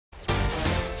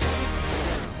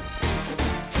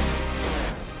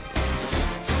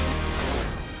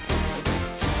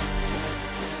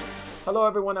Hello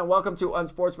everyone and welcome to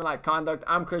Unsportsmanlike Conduct.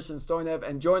 I'm Christian Stoynev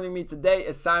and joining me today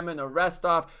is Simon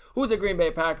Arestov, who's a Green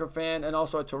Bay Packer fan and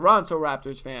also a Toronto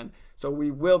Raptors fan. So we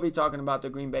will be talking about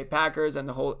the Green Bay Packers and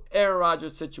the whole Aaron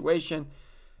Rodgers situation,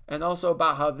 and also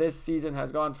about how this season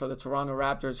has gone for the Toronto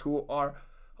Raptors, who are,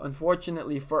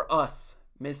 unfortunately for us,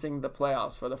 missing the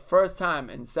playoffs for the first time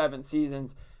in 7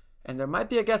 seasons. And there might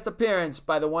be a guest appearance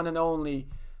by the one and only,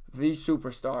 the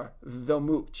superstar, the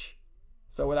Mooch.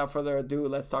 So without further ado,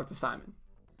 let's talk to Simon.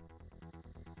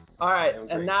 All right,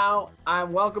 and now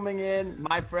I'm welcoming in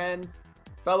my friend,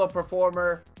 fellow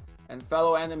performer, and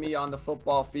fellow enemy on the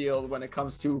football field when it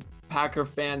comes to Packer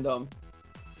fandom,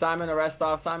 Simon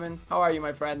Arestov. Simon, how are you,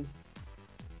 my friend?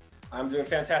 I'm doing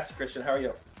fantastic, Christian. How are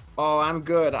you? Oh, I'm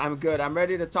good. I'm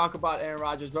ready to talk about Aaron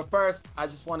Rodgers. But first, I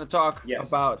just want to talk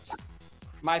about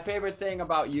my favorite thing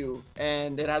about you,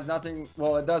 and it has nothing,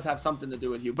 well, it does have something to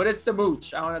do with you, but it's the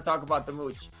Mooch. I want to talk about the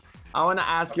Mooch. I want to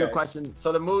ask you a question.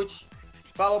 So the Mooch,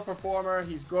 fellow performer,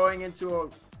 he's growing into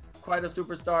quite a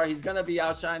superstar. He's going to be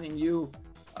outshining you,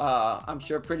 I'm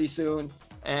sure, pretty soon,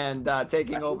 and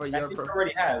taking over your... He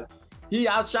already has. He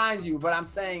outshines you, but I'm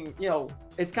saying, you know,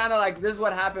 it's kind of like this is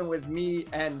what happened with me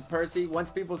and Percy.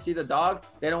 Once people see the dog,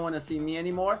 they don't want to see me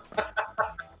anymore.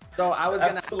 So I was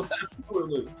going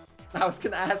to... I was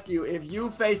going to ask you if you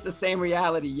face the same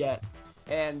reality yet,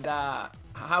 and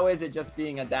how is it just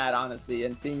being a dad, honestly,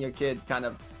 and seeing your kid kind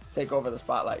of take over the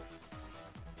spotlight?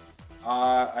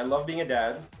 I love being a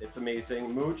dad. It's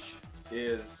amazing. Mooch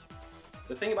is,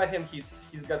 the thing about him, he's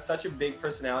got such a big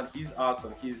personality. He's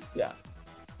awesome.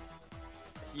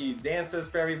 He dances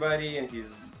for everybody, and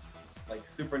he's like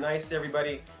super nice to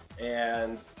everybody,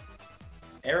 and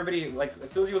everybody, like,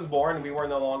 as soon as he was born, we were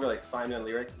no longer like Simon and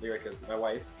Lyric. Lyric is my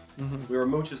wife. We were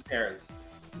Mooch's parents.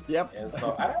 Yep. And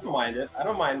so I don't mind it. I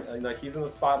don't mind. You know, he's in the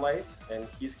spotlight and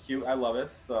he's cute. I love it.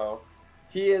 So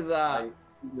he is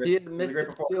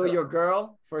Mr. Steal Your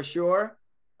Girl for sure.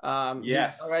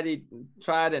 Yes. He's already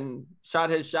tried and shot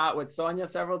his shot with Sonia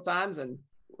several times, and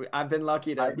I've been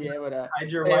lucky to be able to hide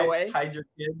your stay wife, away. hide your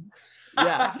kid.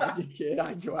 Yeah, hide your kid,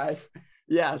 hide your wife.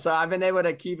 Yeah, so I've been able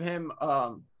to keep him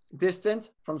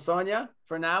distant from Sonia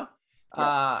for now.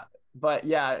 Yeah. But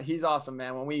yeah, he's awesome,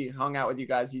 man. When we hung out with you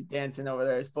guys, he's dancing over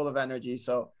there. He's full of energy.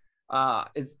 So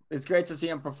it's great to see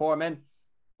him performing.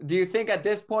 Do you think at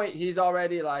this point he's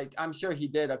already, like, I'm sure he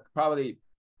did probably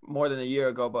more than a year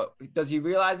ago, but does he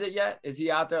realize it yet? Is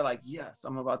he out there like, yes,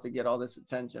 I'm about to get all this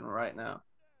attention right now?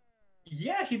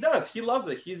 Yeah, he does. He loves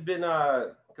it. He's been,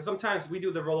 because sometimes we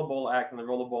do the roller bowl act, and the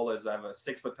roller bowl is I have a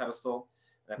 6-foot pedestal.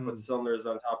 And I put cylinders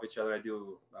on top of each other. I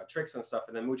do tricks and stuff,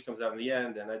 and then Mooch comes out in the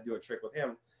end, and I do a trick with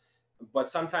him. But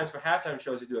sometimes for halftime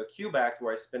shows, you do a cube act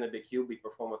where I spin a big cube, we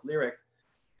perform with Lyric,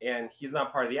 and he's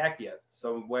not part of the act yet.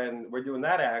 So when we're doing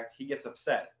that act, he gets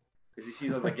upset because he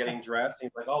sees us like getting dressed.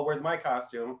 And he's like, "Oh, where's my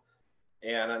costume?"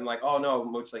 And I'm like, "Oh no,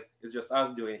 Mooch, like it's just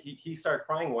us doing it." He started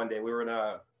crying one day. We were in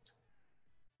I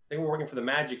think we were working for the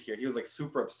Magic here. He was like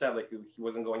super upset, like he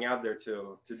wasn't going out there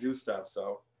to do stuff.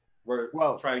 So we're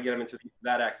trying to get him into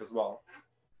that act as well.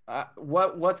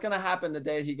 What's gonna happen the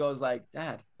day he goes like,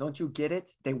 "Dad, don't you get it?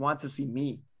 They want to see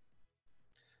me."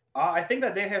 I think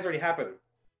that day has already happened.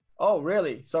 Oh,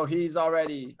 really? So he's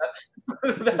already.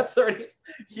 That's already.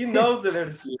 He knows that they're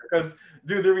to see you because,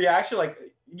 dude, the reaction, like,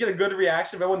 you get a good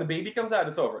reaction, but when the baby comes out,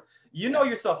 it's over. You know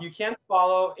yourself. You can't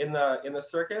follow in the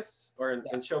circus or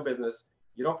in show business.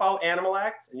 You don't follow animal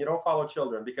acts and you don't follow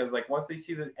children, because like once they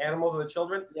see the animals or the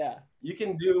children, you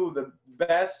can do the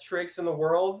best tricks in the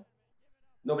world.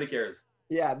 Nobody cares.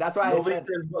 Yeah, that's why nobody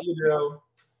cares what you do.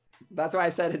 That's why I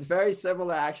said it's very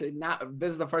similar. Actually,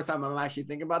 this is the first time I'm actually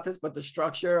thinking about this, but the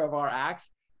structure of our acts,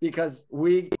 because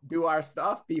we do our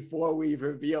stuff before we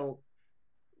reveal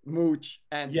Mooch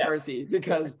and Percy.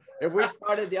 Because if we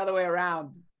started the other way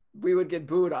around, we would get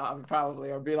booed off probably,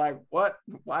 or be like, "What?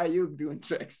 Why are you doing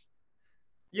tricks?"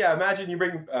 Yeah, imagine you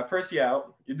bring Percy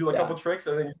out, you do a couple tricks,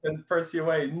 and then you send Percy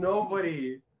away.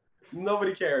 Nobody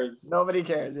cares. Nobody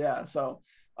cares. Yeah. So,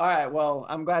 all right. Well,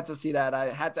 I'm glad to see that.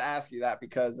 I had to ask you that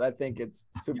because I think it's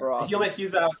super awesome.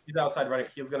 He's outside running.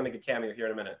 He's going to make a cameo here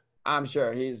in a minute. I'm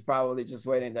sure he's probably just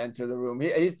waiting to enter the room.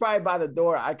 He's probably by the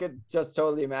door. I could just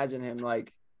totally imagine him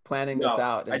like planning this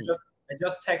out. I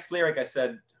just text Lyric. I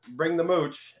said, bring the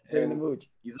Mooch. Bring the Mooch.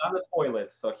 He's on the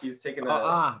toilet, so he's taking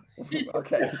a.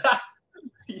 Okay.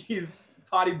 He's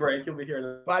potty break. He'll be here in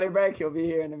a potty break. He'll be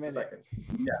here in a minute. Second.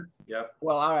 Yes. Yep.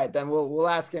 Well, all right, then we'll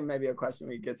ask him maybe a question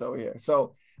when he gets over here.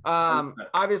 So,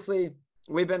 obviously,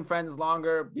 we've been friends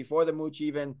longer before the Mooch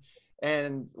even,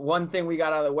 and one thing we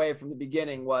got out of the way from the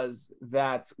beginning was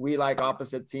that we like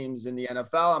opposite teams in the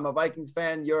NFL. I'm a Vikings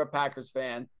fan. You're a Packers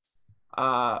fan.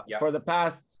 For the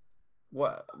past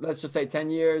what, let's just say 10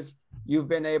 years, you've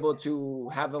been able to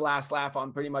have the last laugh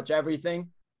on pretty much everything.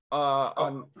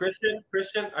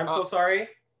 Christian, I'm so sorry.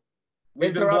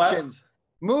 We've been Interruption. blessed.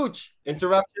 Mooch,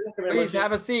 Interruption. please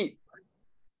have a seat.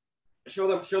 Show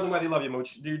them why they love you,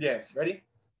 Mooch. Do your dance. Ready?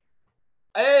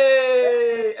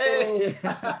 Hey!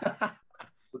 I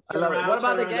love it. What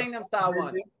about the Gangnam Style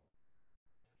one?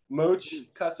 Mooch,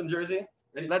 custom jersey.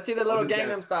 Ready? Let's see the little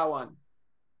Gangnam Style one.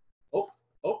 Oh.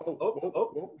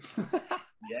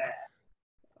 Yeah.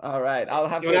 All right. I'll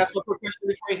have to. You want to ask a quick question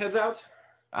before he heads out?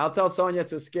 I'll tell Sonia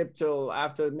to skip till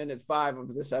after minute 5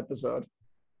 of this episode.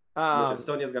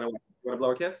 Sonia's going to win. You want to blow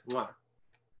her kiss?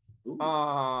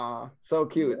 Mwah. So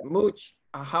cute. Mooch,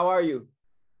 how are you?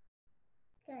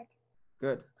 Good.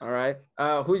 Good. All right.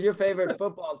 Who's your favorite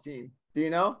football team? Do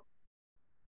you know?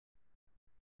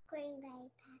 Green Bay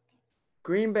Packers.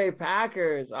 Green Bay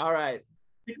Packers. All right.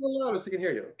 Speak a little louder so I can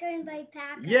hear you. Green Bay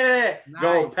Packers. Yeah. Nice.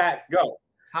 Go, Pack, go.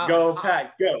 Go,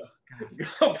 Pack, go.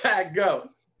 Go, Pack, go.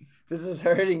 This is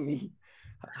hurting me.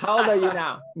 How old are you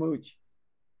now, Mooch?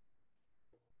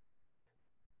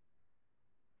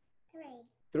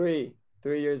 3.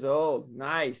 3 years old.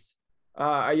 Nice.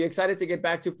 Are you excited to get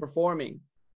back to performing?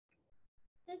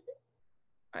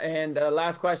 And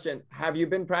last question. Have you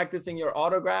been practicing your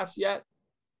autographs yet?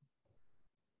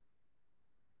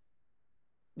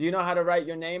 Do you know how to write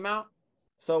your name out?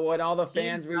 So when all the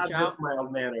fans reach out. This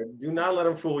mild manner. Do not let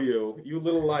him fool you. You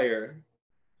little liar.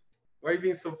 Why are you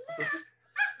being so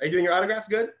Are you doing your autographs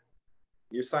good?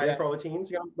 You're signing for all the teams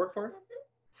you got to work for?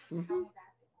 Mm-hmm.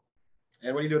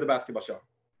 And what do you do at the basketball show?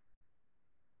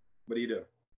 What do you do?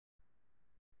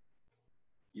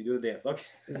 You do the dance. Okay.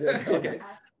 Okay.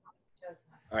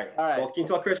 All right. Well, can you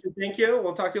tell Christian thank you?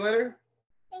 We'll talk to you later.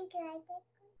 Thank you.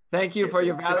 Thank you for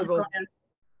your valuable.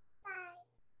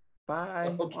 Bye.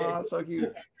 Bye. Okay. Oh, so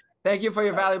cute. Thank you for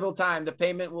your valuable time. The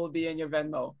payment will be in your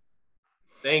Venmo.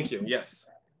 Thank you. Yes.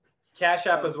 Cash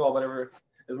App as well, whatever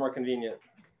is more convenient.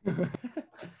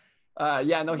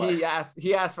 Yeah, no, he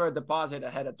asked for a deposit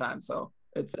ahead of time, so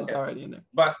it's already in there.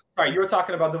 But sorry, you were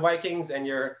talking about the Vikings and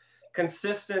your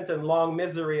consistent and long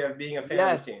misery of being a fan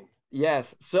of the team.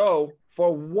 Yes. So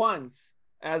for once,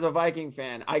 as a Viking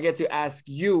fan, I get to ask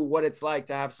you what it's like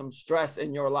to have some stress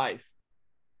in your life.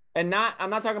 And I'm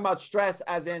not talking about stress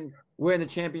as in we're in the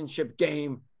championship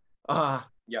game.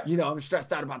 You know, I'm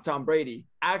stressed out about Tom Brady.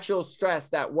 Actual stress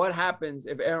that what happens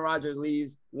if Aaron Rodgers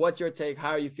leaves? What's your take?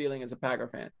 How are you feeling as a Packer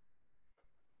fan?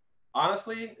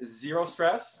 Honestly, zero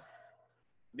stress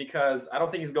because I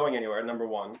don't think he's going anywhere, number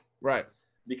one. Right.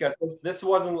 Because this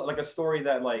wasn't like a story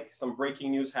that like some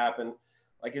breaking news happened.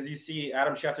 Like as you see,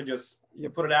 Adam Schefter just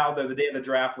put it out there the day of the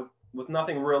draft with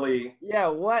nothing really. Yeah,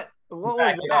 what was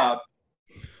that?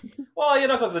 Well, you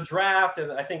know, because the draft,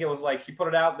 and I think it was like he put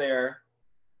it out there.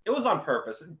 It was on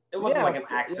purpose. It wasn't like an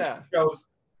accident. It goes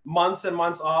months and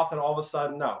months off, and all of a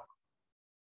sudden, no.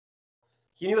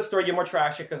 He knew the story get more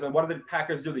traction because then what did the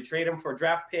Packers do? They trade him for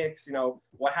draft picks. You know,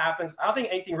 what happens? I don't think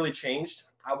anything really changed.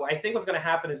 I think what's going to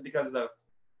happen is because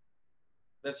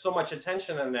there's so much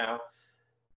attention on now,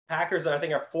 Packers, I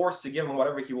think, are forced to give him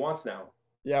whatever he wants now.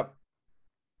 Yep.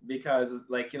 Because,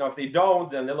 like, you know, if they don't,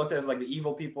 then they're looked at as like the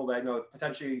evil people that, you know,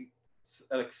 potentially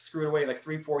like screwed away like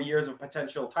 3-4 years of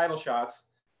potential title shots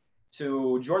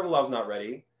to Jordan Love's not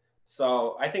ready.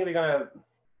 So I think they're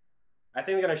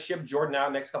gonna ship Jordan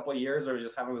out next couple of years or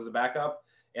just have him as a backup.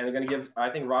 And they're gonna give, I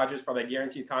think, Rodgers probably a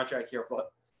guaranteed contract here for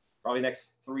probably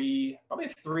next 3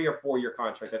 or 4 year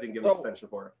contract. I think give an extension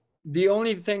for it. The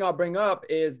only thing I'll bring up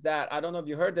is that I don't know if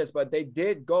you heard this, but they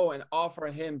did go and offer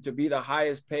him to be the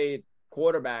highest paid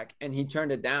quarterback, and he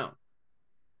turned it down.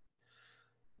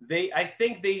 I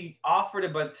think they offered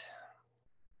it, but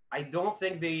I don't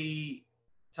think they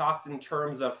talked in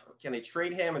terms of can they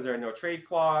trade him? Is there a no trade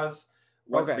clause?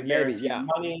 What's the guaranteed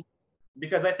money?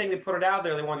 Because I think they put it out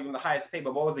there. They want to give him the highest pay,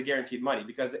 but what was the guaranteed money?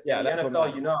 Because in the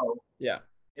NFL, you know,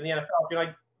 in the NFL, if you're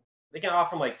like, they can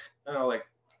offer him like, I don't know, like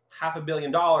 $500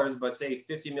 million, but say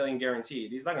 50 million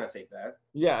guaranteed. He's not going to take that.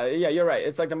 Yeah, you're right.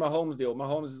 It's like the Mahomes deal.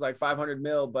 Mahomes is like 500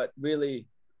 mil, but really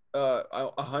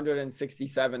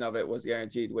 167 of it was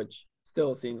guaranteed, which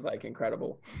still seems like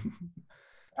incredible.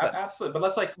 Absolutely. But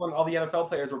that's like when all the NFL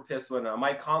players were pissed when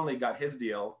Mike Conley got his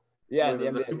deal. Yeah. The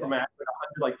Supermax,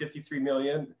 like 53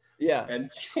 million. Yeah.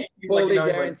 And fully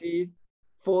guaranteed.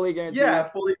 Fully guaranteed. Yeah,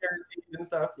 fully guaranteed and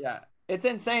stuff. Yeah. It's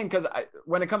insane because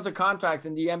when it comes to contracts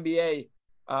in the NBA,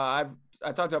 I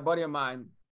talked to a buddy of mine,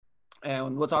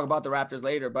 and we'll talk about the Raptors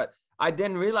later, but I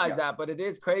didn't realize that, but it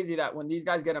is crazy that when these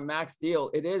guys get a max deal,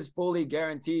 it is fully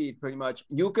guaranteed pretty much.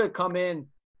 You could come in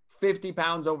 50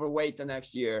 pounds overweight the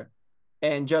next year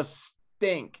and just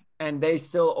stink, and they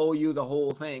still owe you the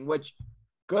whole thing, which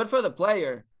good for the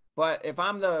player. But if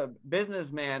I'm the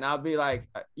businessman, I'll be like,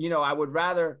 I would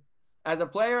rather, as a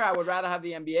player, I would rather have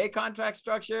the NBA contract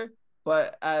structure.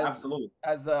 But as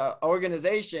the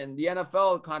organization, the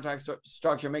NFL contract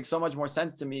structure makes so much more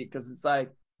sense to me, because it's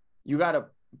like you got to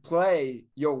play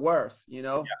your worth,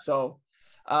 Yeah. So,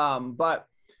 but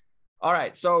all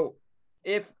right. So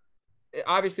if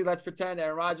obviously, let's pretend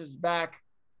Aaron Rodgers is back,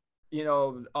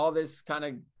 all this kind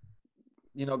of,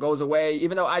 goes away,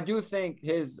 even though I do think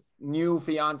his new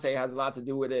fiance has a lot to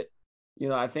do with it.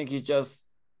 I think he's just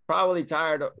probably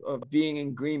tired of being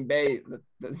in Green Bay,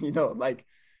 like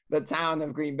the town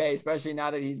of Green Bay, especially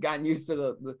now that he's gotten used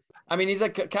to I mean, he's a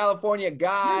California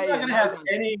guy. You're not gonna have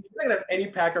any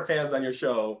Packer fans on your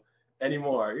show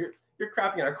anymore. You're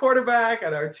crapping on our quarterback,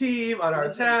 on our team, on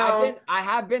our town. I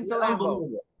have been to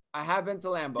Lambeau. I have been to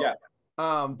Lambeau.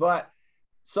 Yeah. But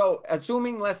so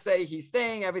assuming, let's say he's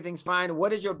staying, everything's fine.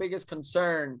 What is your biggest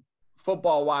concern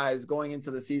football-wise going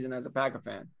into the season as a Packer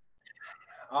fan?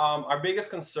 Our biggest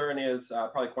concern is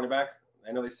probably cornerback.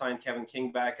 I know they signed Kevin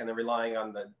King back, and they're relying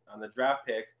on the draft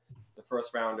pick, the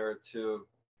first rounder, to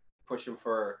push him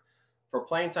for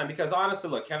playing time. Because honestly,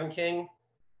 look, Kevin King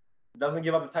doesn't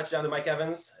give up the touchdown to Mike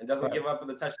Evans and doesn't give up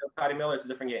the touchdown to Scotty Miller. It's a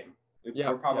different game.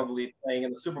 We're probably playing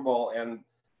in the Super Bowl, and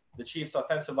the Chiefs'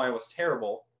 offensive line was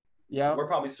terrible. Yeah, we're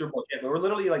probably Super Bowl champions. We're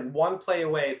literally like one play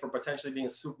away from potentially being a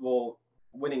Super Bowl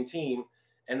winning team,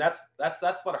 and that's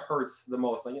what hurts the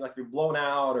most. Like if you're blown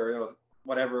out or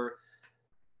whatever,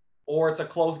 or it's a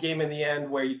close game in the end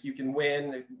where you can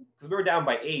win, because we were down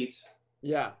by 8.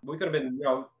 Yeah, we could have been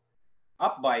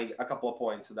up by a couple of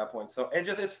points at that point. So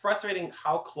it's frustrating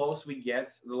how close we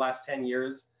get the last 10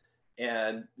 years,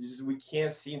 and we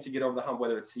can't seem to get over the hump.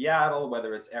 Whether it's Seattle,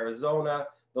 whether it's Arizona.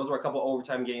 Those were a couple of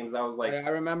overtime games. I was like, I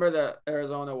remember the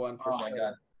Arizona one for sure. Oh my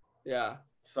God. Yeah.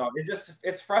 So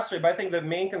it's frustrating. But I think the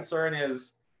main concern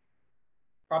is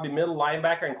probably middle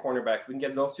linebacker and cornerback. We can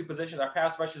get those two positions. Our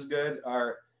pass rush is good.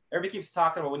 Everybody keeps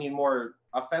talking about we need more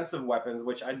offensive weapons,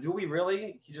 which we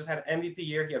really? He just had an MVP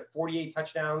year. He had 48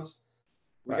 touchdowns.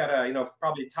 We got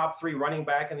probably top 3 running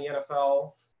back in the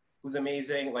NFL, who's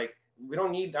amazing. Like we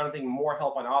don't need, I don't think, more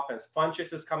help on offense.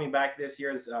 Funchess is coming back this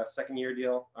year. It's a second-year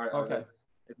deal. Okay.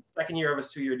 It's the second year of his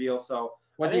 2-year deal. So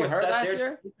was he hurt last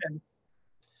year?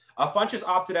 Funchess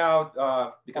opted out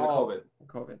because of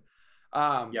COVID.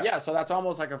 Yeah, so that's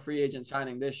almost like a free agent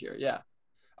signing this year. Yeah.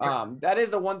 That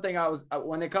is the one thing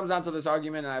when it comes down to this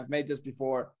argument, and I've made this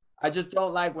before, I just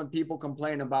don't like when people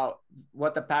complain about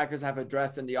what the Packers have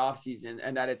addressed in the offseason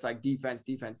and that it's like defense,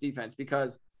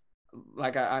 because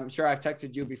like I'm sure I've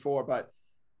texted you before, but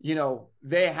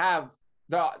they have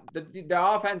the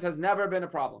offense has never been a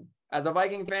problem. As a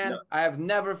Viking fan, I have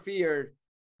never feared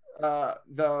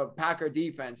the Packer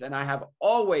defense, and I have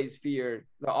always feared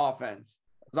the offense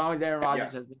as long as Aaron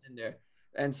Rodgers has been in there.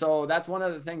 And so that's one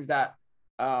of the things that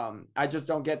I just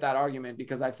don't get that argument,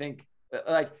 because I think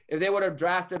like if they would have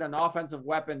drafted an offensive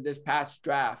weapon this past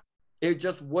draft, it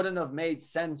just wouldn't have made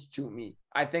sense to me.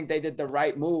 I think they did the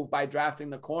right move by drafting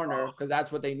the corner, because that's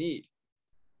what they need.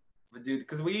 But dude,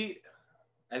 because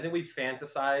I think we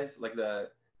fantasize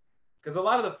because a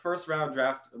lot of the first round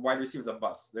draft wide receivers are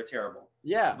busts. They're terrible.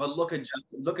 Yeah. But look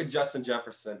at Justin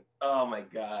Jefferson. Oh my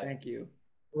God. Thank you.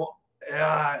 Well,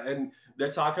 yeah, and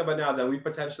they're talking about now that we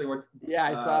potentially were. Yeah,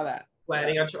 I saw that.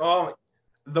 Planning on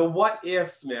the what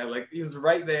ifs, man. Like he was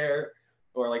right there,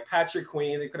 or like Patrick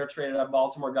Queen. They could have traded up.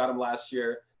 Baltimore got him last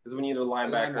year because we needed a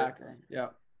linebacker. Yeah.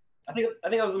 I think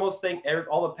that was the most thing.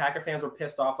 All the Packer fans were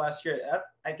pissed off last year.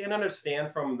 I can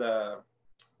understand from the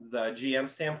GM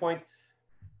standpoint.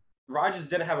 Rodgers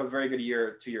didn't have a very good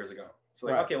year 2 years ago. So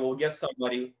okay, we'll get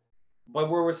somebody, but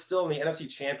we're still in the NFC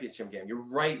Championship game. You're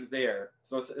right there.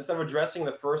 So instead of addressing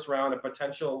the first round, a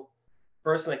potential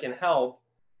person that can help,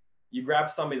 you grab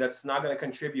somebody that's not going to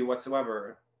contribute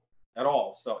whatsoever at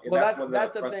all. So that's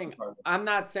the thing. I'm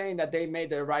not saying that they made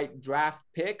the right draft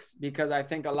picks, because I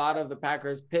think a lot of the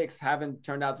Packers picks haven't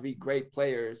turned out to be great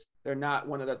players. They're not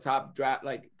one of the top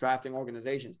drafting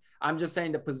organizations. I'm just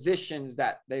saying the positions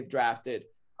that they've drafted,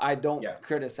 I don't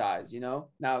criticize,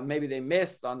 Now, maybe they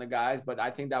missed on the guys, but I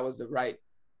think that was the right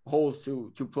holes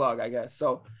to plug, I guess.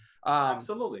 So,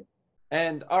 absolutely.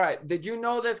 And all right, did you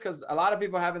know this? Because a lot of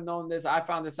people haven't known this. I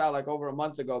found this out like over a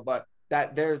month ago, but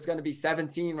that there's going to be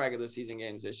 17 regular season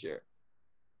games this year.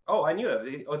 Oh, I knew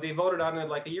that. They voted on it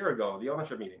like a year ago, the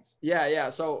ownership meetings. Yeah.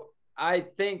 So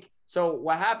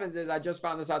what happens is, I just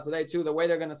found this out today too. The way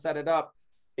they're going to set it up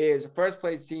is first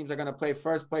place teams are going to play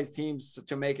first place teams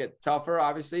to make it tougher,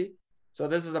 obviously. So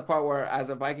this is the part where, as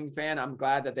a Viking fan, I'm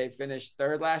glad that they finished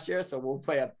third last year. So we'll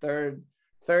play a third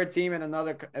third team in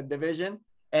another division,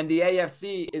 and the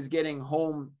AFC is getting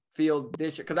home field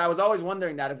this year. Because I was always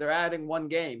wondering that if they're adding one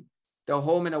game, the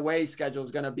home and away schedule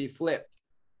is going to be flipped,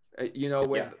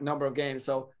 with number of games.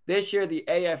 So this year the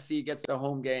AFC gets the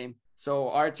home game. So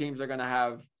our teams are going to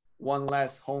have one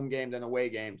less home game than away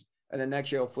games. And then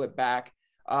next year it'll flip back.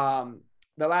 The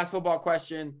last football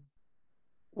question,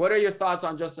 what are your thoughts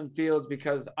on Justin Fields?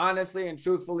 Because honestly and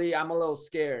truthfully, I'm a little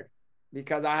scared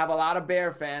because I have a lot of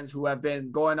Bear fans who have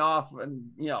been going off and,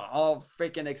 all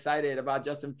freaking excited about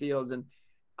Justin Fields. And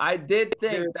I did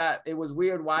think that it was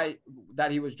weird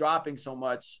that he was dropping so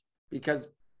much, because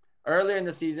earlier in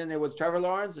the season it was Trevor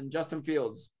Lawrence and Justin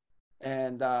Fields.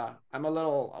 And I'm a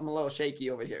little shaky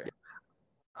over here.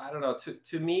 I don't know.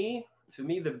 To me,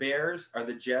 the Bears are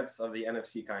the Jets of the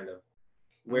NFC, kind of,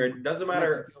 where it doesn't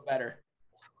matter feel better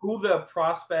who the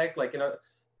prospect,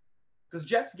 because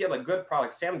Jets get like good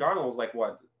products. Sam Darnold was like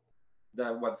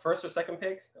the first or second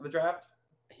pick of the draft?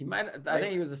 He might. I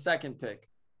think he was the second pick.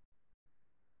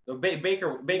 So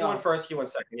Baker went first. He went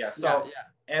second. Yeah. So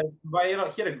and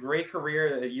he had a great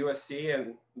career at USC,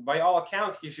 and by all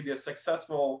accounts, he should be a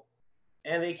successful.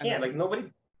 And they can't. Like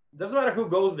nobody. Doesn't matter who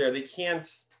goes there, they can't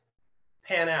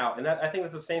pan out. And I think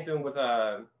that's the same thing with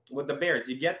the Bears.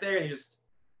 You get there and you just,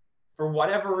 for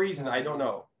whatever reason, I don't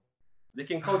know, they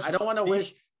can coach. I don't want to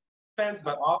wish defense,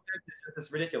 but offense is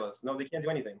just ridiculous. No, they can't do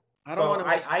anything. I don't want to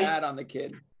wish bad on the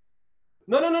kid.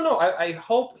 No. I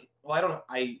hope. Well, I don't know.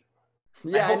 I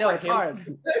know it's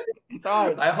hard. It's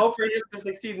hard. I hope for him to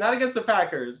succeed, not against the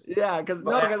Packers. Yeah, because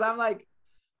I'm like,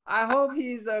 I hope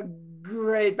he's a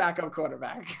great backup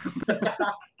quarterback.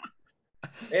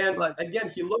 And again,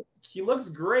 he looks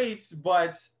great,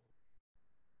 but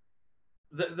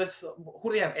who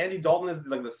do they have? Andy Dalton is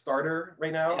like the starter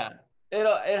right now. Yeah,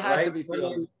 it has to be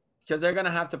Fields, because they're gonna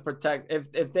have to protect.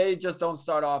 If they just don't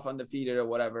start off undefeated or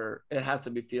whatever, it has to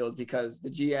be Fields, because the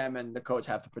GM and the coach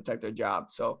have to protect their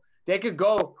job. So they could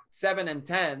go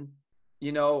 7-10,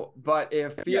 but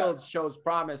if Fields shows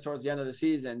promise towards the end of the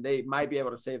season, they might be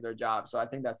able to save their job. So I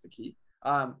think that's the key.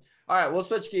 All right, we'll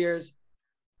switch gears.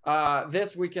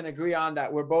 This we can agree on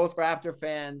that we're both Raptor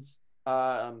fans.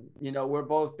 We're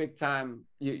both big time.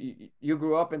 You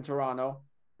grew up in Toronto,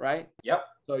 right? Yep.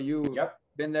 So you've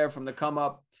been there from the come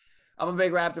up. I'm a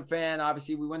big Raptor fan.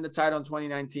 Obviously, we win the title in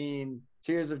 2019.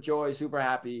 Tears of joy, super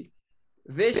happy.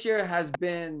 This year has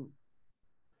been,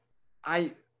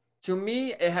 to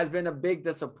me, it has been a big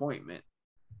disappointment.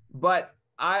 But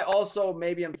I also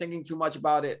maybe I'm thinking too much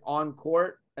about it on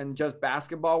court and just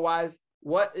basketball wise.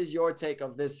 What is your take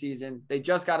of this season? They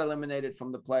just got eliminated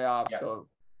from the playoffs. Yeah. So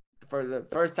for the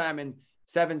first time in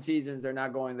 7 seasons, they're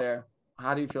not going there.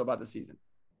 How do you feel about the season?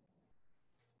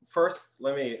 First,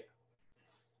 let me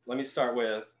start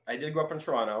with, I did grow up in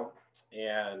Toronto,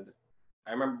 and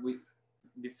I remember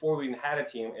before we even had a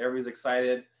team, everybody was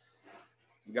excited.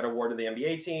 We got awarded the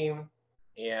NBA team,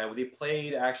 and we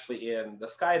played actually in the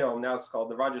Sky Dome. Now it's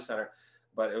called the Rogers Center.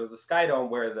 But it was the Sky Dome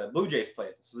where the Blue Jays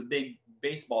played. This was a big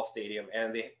baseball stadium,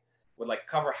 and they would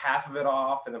cover half of it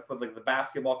off and then put the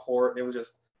basketball court. It was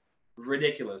just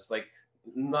ridiculous.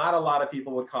 Not a lot of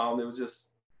people would come. It was just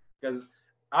because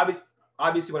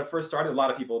obviously when it first started, a lot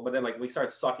of people, but then we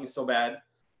started sucking so bad,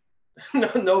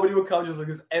 nobody would come. Just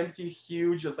this empty,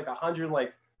 huge, just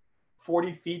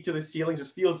 140 feet to the ceiling,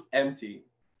 just feels empty.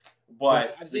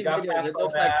 But I've seen videos. It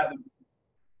looks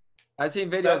I've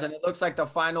seen videos, and it looks like the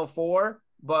Final Four,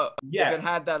 but if it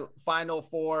had the Final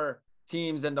Four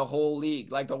teams in the whole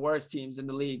league, like the worst teams in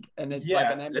the league, and it's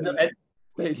an empty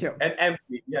stadium. And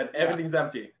empty. Yeah, everything's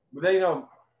empty. But then, we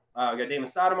got Damon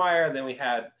Stoudemire, then we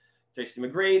had J.C.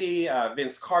 McGrady,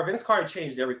 Vince Carter. Vince Carter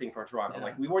changed everything for Toronto.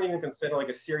 Yeah. We weren't even considered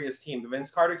a serious team. But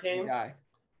Vince Carter came,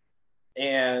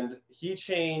 and he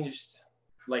changed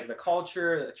the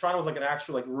culture. Toronto was an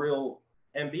actual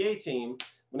an NBA team.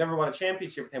 We never won a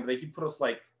championship with him, but he put us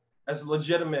as a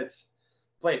legitimate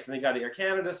place. And they got the Air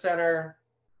Canada Center,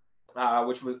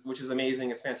 which is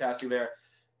amazing. It's fantastic there.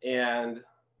 And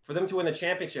for them to win the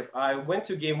championship, I went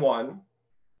to Game 1,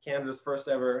 Canada's first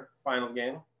ever finals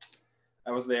game.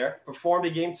 I was there, performed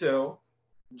in Game 2,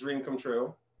 dream come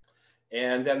true.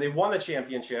 And then they won the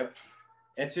championship.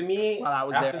 And to me,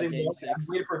 after they won, I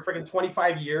waited for freaking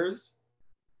 25 years.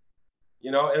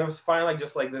 And it was finally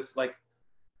this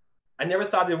I never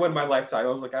thought they'd win my lifetime. I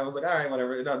was like, all right,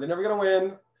 whatever. No, they're never gonna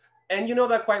win. And you know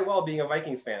that quite well, being a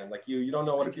Vikings fan. You don't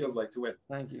know what it feels like to win.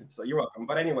 Thank you. So you're welcome.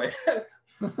 But anyway,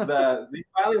 they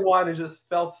finally won. It just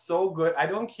felt so good. I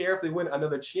don't care if they win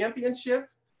another championship.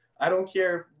 I don't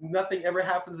care if nothing ever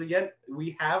happens again.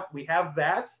 We have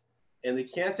that, and they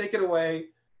can't take it away.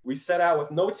 We set out with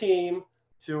no team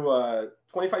to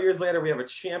 25 years later, we have a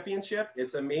championship.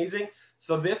 It's amazing.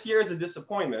 So this year is a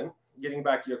disappointment. Getting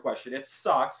back to your question, it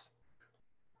sucks,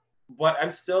 but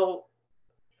I'm still.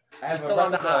 You're still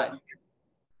on the high.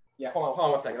 Yeah, hold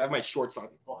on 1 second. I have my shorts on.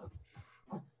 Hold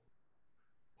on.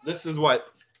 This is what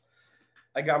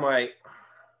I got, my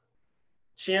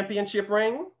championship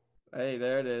ring. Hey,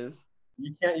 there it is.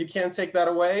 You can't take that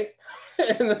away.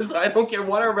 And this, I don't care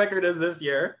what our record is this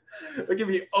year. It could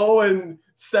be 0-72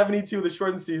 the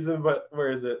shortened season, but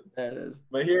where is it? There it is.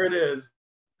 But here it is.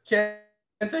 Can't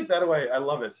take that away. I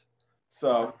love it.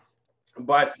 So,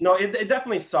 but no, it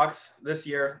definitely sucks this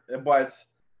year. But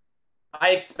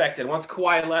I expected once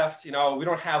Kawhi left, we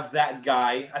don't have that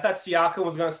guy. I thought Siakam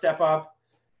was going to step up,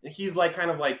 and he's like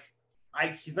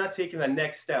he's not taking the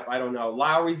next step. I don't know.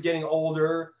 Lowry's getting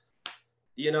older.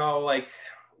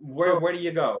 Where do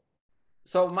you go?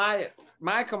 So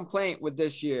my complaint with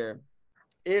this year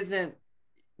isn't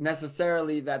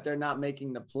necessarily that they're not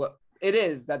making it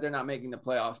is that they're not making the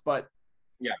playoffs, but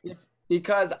yeah, it's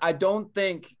because I don't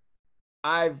think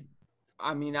I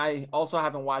also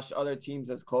haven't watched other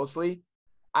teams as closely.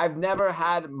 I've never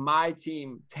had my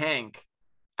team tank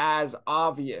as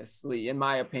obviously, in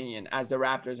my opinion, as the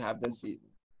Raptors have this season.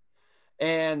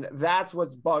 And that's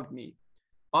what's bugged me.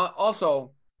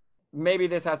 Also, maybe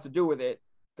this has to do with it.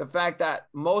 The fact that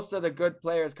most of the good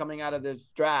players coming out of this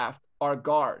draft are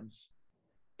guards.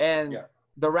 And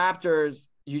the Raptors,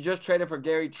 you just traded for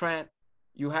Gary Trent.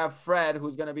 You have Fred,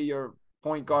 who's going to be your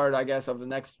point guard, I guess, of the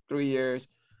next 3 years.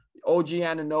 OG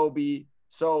Anunoby.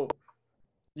 So,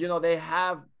 they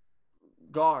have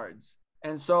guards.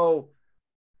 And so,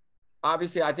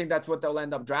 obviously, I think that's what they'll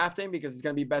end up drafting because it's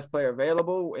going to be best player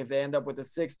available if they end up with the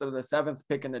 6th or the 7th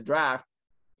pick in the draft.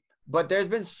 But there's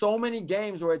been so many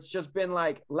games where it's just been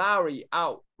like Lowry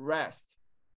out, rest.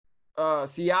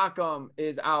 Siakam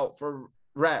is out for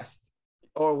rest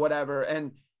or whatever.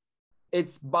 And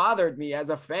it's bothered me as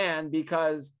a fan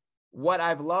because what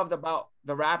I've loved about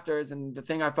the Raptors and the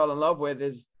thing I fell in love with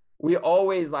is we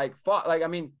always fought.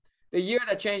 The year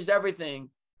that changed everything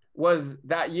was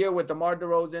that year with DeMar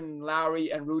DeRozan,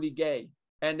 Lowry, and Rudy Gay.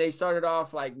 And they started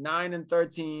off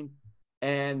 9-13,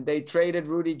 and they traded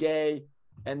Rudy Gay.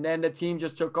 And then the team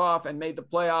just took off and made the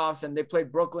playoffs, and they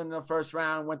played Brooklyn in the first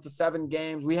round, went to 7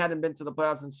 games. We hadn't been to the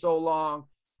playoffs in so long,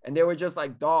 and they were just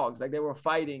like dogs. They were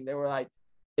fighting. They were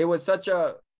it was such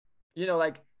a,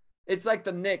 it's like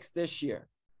the Knicks this year.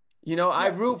 I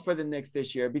root for the Knicks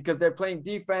this year because they're playing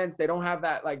defense. They don't have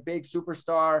that big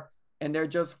superstar, and they're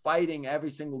just fighting every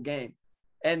single game.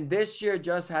 And this year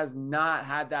just has not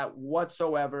had that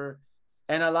whatsoever.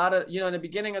 And a lot of, in the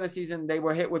beginning of the season, they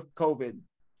were hit with COVID.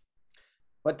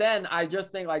 But then I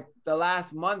just think the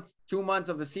last 2 months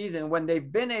of the season, when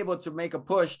they've been able to make a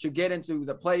push to get into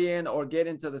the play-in or get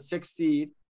into the 6th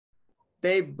seed,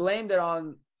 they've blamed it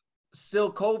on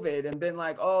still COVID and been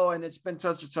and it's been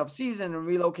such a tough season and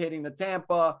relocating to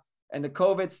Tampa and the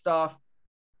COVID stuff.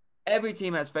 Every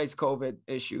team has faced COVID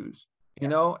issues,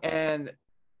 and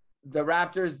the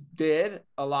Raptors did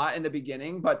a lot in the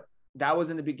beginning, but that was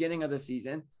in the beginning of the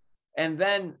season. And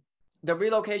then the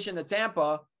relocation to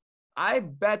Tampa, I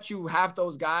bet you half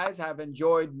those guys have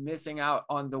enjoyed missing out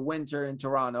on the winter in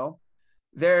Toronto.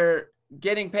 They're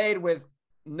getting paid with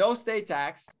no state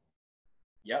tax.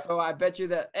 Yeah. So I bet you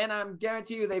that, and I'm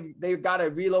guarantee you they've got a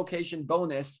relocation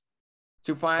bonus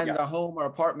to find a home or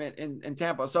apartment in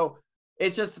Tampa. So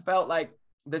it just felt like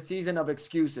the season of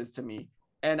excuses to me.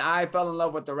 And I fell in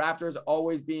love with the Raptors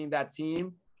always being that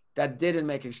team that didn't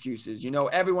make excuses.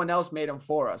 Everyone else made them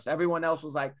for us. Everyone else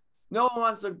was like, no one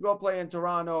wants to go play in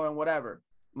Toronto and whatever.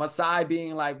 Masai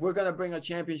being we're going to bring a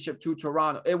championship to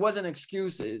Toronto. It wasn't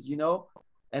excuses,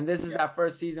 And this is that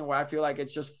first season where I feel like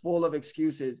it's just full of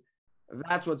excuses.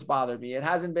 That's what's bothered me. It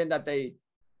hasn't been that they,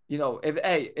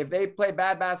 if they play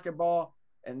bad basketball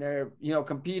and they're,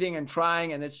 competing and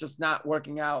trying and it's just not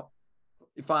working out,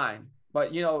 fine.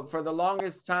 But, for the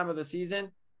longest time of the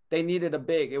season, they needed a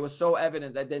big. It was so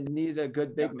evident that they needed a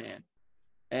good big man.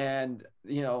 And,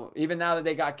 even now that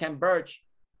they got Ken Birch,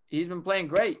 he's been playing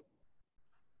great.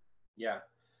 Yeah.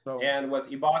 So, and with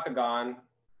Ibaka gone,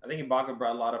 I think Ibaka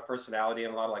brought a lot of personality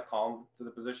and a lot of calm to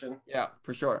the position. Yeah,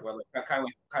 for sure. Well, kind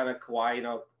of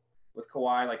Kawhi, with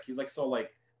Kawhi, he's so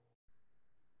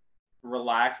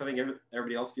relaxed. I think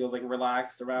everybody else feels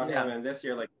relaxed around him. And this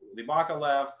year, Ibaka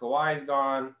left, Kawhi's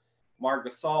gone, Marc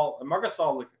Gasol. And Marc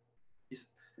Gasol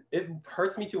it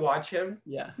hurts me to watch him.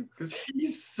 Yeah. Because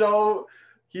he's so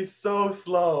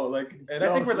slow. And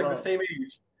I think we're the same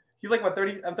age. He's what,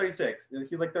 30? I'm 36.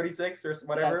 He's 36 or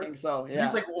whatever. Yeah, I think so.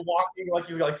 Yeah. He's walking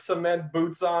he's got cement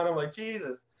boots on. I'm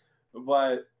Jesus.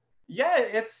 But yeah,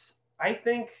 I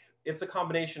think it's a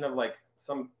combination of like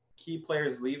some key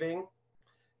players leaving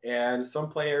and some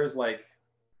players like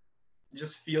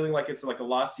just feeling like it's like a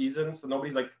lost season. So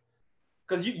nobody's like,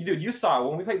 because you saw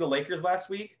when we played the Lakers last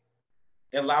week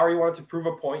and Lowry wanted to prove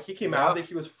a point. He came out that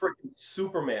he was freaking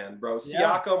Superman, bro.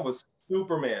 Siakam was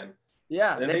Superman.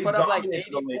 Yeah, And they put up like 80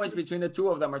 the points between the two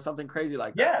of them or something crazy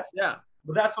like that. Yes. Yeah.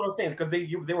 But that's what I'm saying, because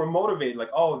they were motivated, like,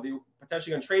 oh, they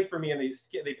potentially gonna trade for me, and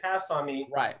they passed on me.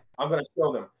 Right. I'm gonna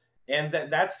show them, and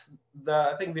that's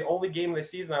I think the only game of the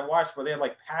season I watched where they had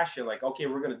like passion, like, okay,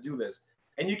 we're gonna do this,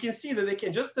 and you can see that they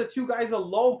can, just the two guys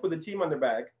alone put the team on their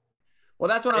back. Well,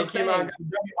 that's what I'm saying.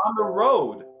 On the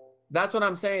road. That's what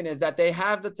I'm saying, is that they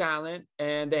have the talent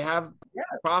and they have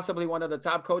possibly one of the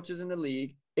top coaches in the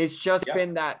league. It's just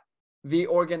been that the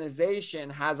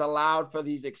organization has allowed for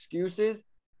these excuses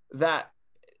that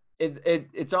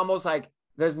it's almost like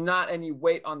there's not any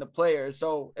weight on the players.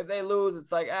 So if they lose,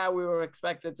 it's like, we were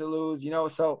expected to lose, you know?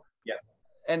 So yes.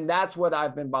 And that's what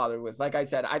I've been bothered with. Like I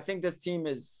said, I think this team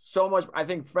is so much. I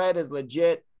think Fred is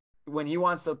legit. When he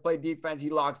wants to play defense, he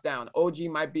locks down. OG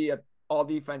might be an all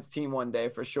defense team one day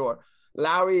for sure.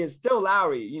 Lowry is still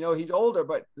Lowry. You know, he's older,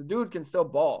 but the dude can still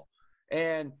ball.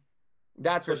 And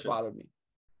that's what's bothered me.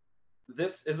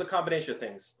 This is a combination of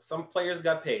things. Some players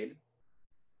got paid.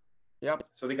 Yep.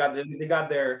 So they got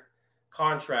their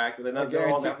contract, and then they're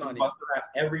all have to bust their ass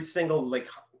every single like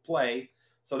play.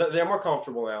 So they're more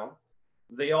comfortable now.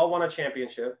 They all won a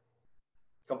championship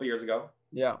a couple years ago.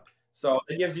 Yeah. So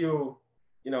it gives you,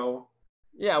 you know,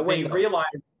 they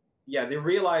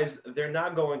realize they're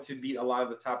not going to beat a lot of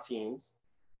the top teams.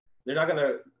 They're not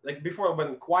gonna, like before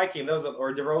when Kawhi came,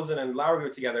 or DeRozan and Lowry were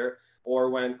together,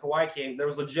 or when Kawhi came, there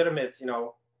was legitimate, you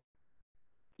know,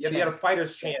 you had a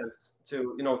fighter's chance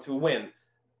to win.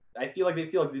 I feel like they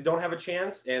don't have a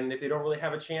chance, and if they don't really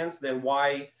have a chance, then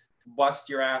why bust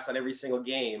your ass on every single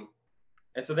game?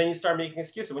 And so then you start making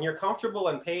excuses. When you're comfortable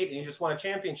and paid and you just won a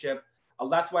championship,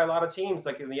 that's why a lot of teams,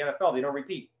 like in the NFL, they don't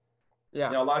repeat. Yeah.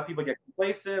 You know, a lot of people get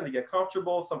complacent, they get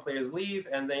comfortable, some players leave,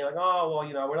 and then you're like, oh, well,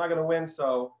 you know, we're not going to win,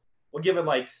 so we'll give it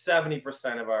like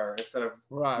 70% of our, instead of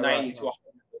 90 to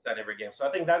 100% every game. So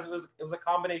I think it was a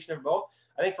combination of both.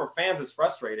 I think for fans, it's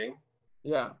frustrating.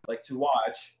 Yeah. Like to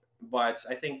watch, but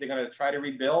I think they're going to try to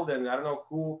rebuild, and I don't know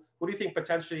who do you think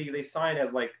potentially they sign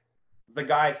as like the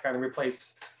guy to kind of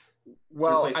replace.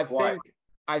 Well,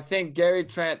 I think Gary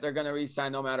Trent they're going to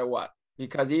re-sign no matter what,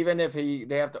 because even if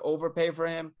they have to overpay for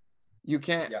him, you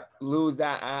can't lose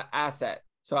that asset.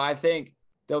 So I think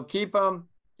they'll keep him,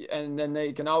 and then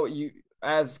they can always,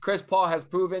 as Chris Paul has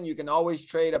proven, you can always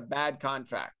trade a bad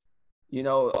contract. You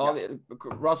know,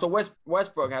 Russell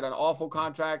Westbrook had an awful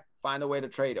contract, find a way to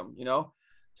trade him, you know?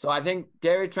 So I think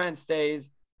Gary Trent stays.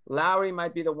 Lowry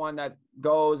might be the one that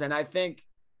goes, and I think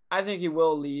he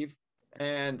will leave,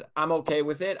 and I'm okay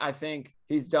with it. I think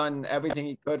he's done everything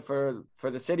he could for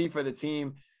the city, for the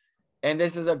team, and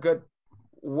this is a good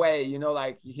way, you know,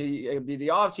 like it'll be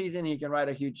the off season, he can write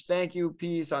a huge thank you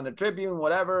piece on the Tribune,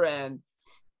 whatever, and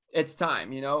it's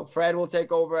time, you know. Fred will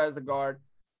take over as the guard.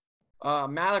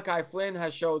 Malachi Flynn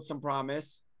has showed some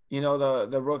promise, you know,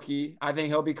 the rookie. I think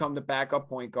he'll become the backup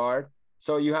point guard.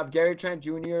 So you have Gary Trent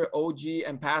Jr., OG,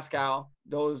 and Pascal.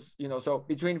 Those, you know, so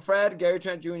between Fred, Gary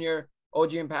Trent Jr.,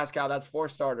 OG, and Pascal, that's 4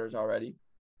 starters already.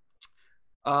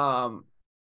 But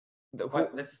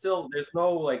it's still, there's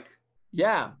no like.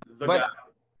 Yeah,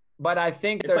 but I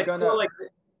think they're like, gonna.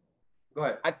 Go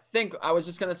ahead. I think I was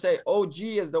just gonna say OG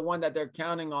is the one that they're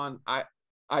counting on.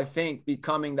 I think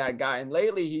becoming that guy, and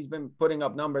lately he's been putting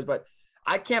up numbers, but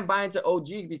I can't buy into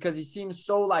OG because he seems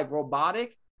so like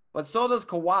robotic. But so does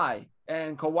Kawhi,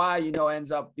 and Kawhi, you know,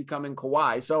 ends up becoming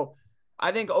Kawhi. So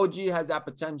I think OG has that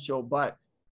potential, but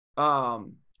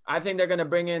I think they're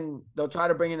gonna they'll try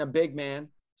to bring in a big man,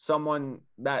 someone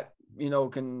that, you know,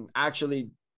 can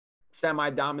actually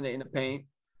semi-dominate in the paint.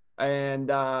 And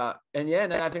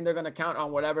then I think they're going to count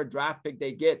on whatever draft pick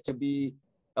they get to be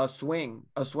a swing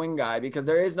guy, because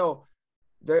there is no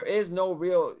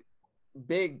real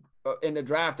big in the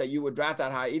draft that you would draft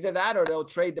that high. Either that, or they'll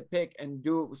trade the pick and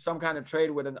do some kind of trade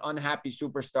with an unhappy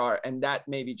superstar, and that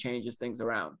maybe changes things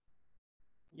around.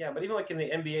 Yeah, but even like in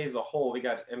the NBA as a whole, we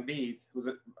got Embiid, who's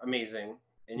amazing,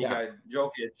 and you got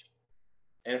Jokic,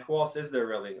 and who else is there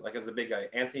really, like, as a big guy?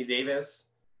 Anthony Davis.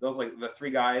 Those like the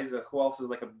 3 guys. Who else is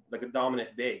like a dominant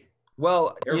big?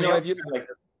 Well, you know,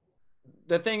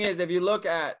 the thing is, if you look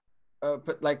at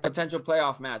like potential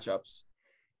playoff matchups,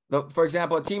 for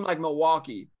example, a team like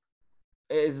Milwaukee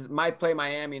might play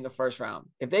Miami in the first round.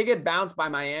 If they get bounced by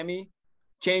Miami,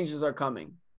 changes are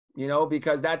coming. You know,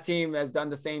 because that team has done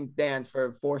the same dance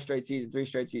for 3 straight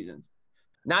seasons.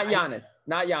 Not Giannis.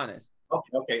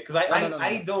 Okay. Because I, No.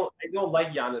 I don't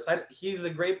like Giannis. He's a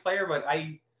great player, but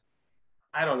I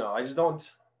don't know. I just don't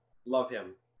love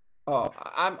him. Oh,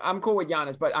 I'm cool with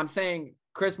Giannis, but I'm saying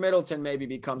Chris Middleton maybe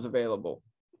becomes available.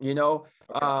 You know,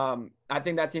 Okay. I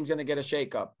think that team's going to get a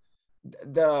shakeup.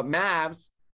 The Mavs,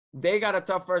 they got a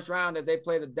tough first round if they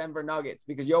play the Denver Nuggets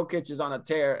because Jokic is on a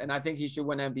tear, and I think he should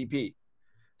win MVP.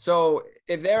 So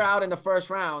if they're out in the first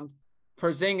round,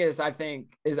 Porzingis, I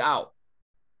think, is out.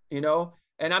 You know,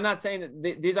 and I'm not saying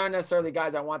that these aren't necessarily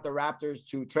guys I want the Raptors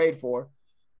to trade for,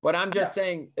 but I'm just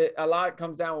saying a lot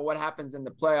comes down with what happens in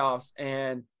the playoffs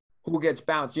and who gets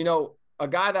bounced. You know, a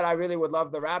guy that I really would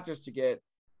love the Raptors to get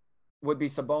would be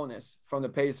Sabonis from the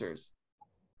Pacers.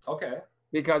 Okay.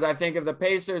 Because I think if the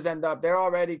Pacers end up, they're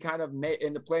already kind of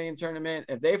in the play-in tournament.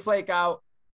 If they flake out,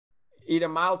 either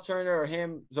Miles Turner or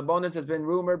him, Sabonis has been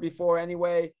rumored before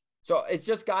anyway. So it's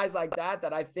just guys like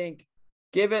that I think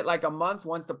give it like a month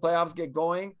once the playoffs get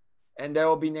going, and there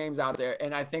will be names out there.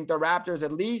 And I think the Raptors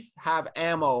at least have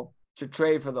ammo to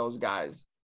trade for those guys.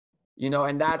 You know,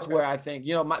 and that's where I think,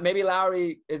 you know, maybe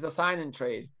Lowry is a sign and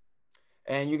trade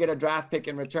and you get a draft pick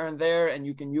in return there and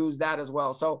you can use that as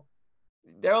well. So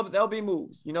there'll be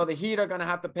moves. You know, the Heat are going to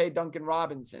have to pay Duncan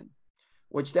Robinson,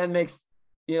 which then makes,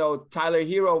 you know, Tyler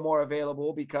Hero more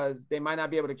available because they might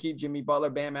not be able to keep Jimmy Butler,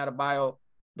 Bam Adebayo,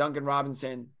 Duncan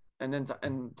Robinson, and then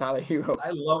and Tyler Hero.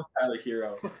 I love Tyler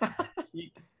Hero.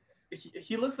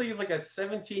 he looks like he's like a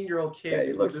 17-year-old kid. Yeah,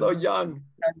 he looks so young.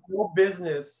 Has no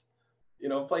business, you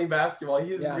know, playing basketball.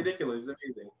 He is ridiculous. He's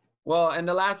amazing. Well, and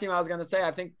the last team I was going to say,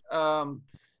 I think,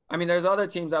 I mean, there's other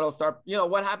teams that'll start, you know,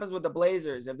 what happens with the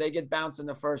Blazers if they get bounced in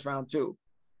the first round too,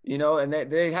 you know, and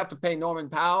they have to pay Norman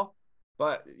Powell,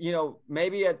 but, you know,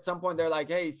 maybe at some point they're like,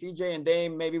 hey, CJ and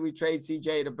Dame, maybe we trade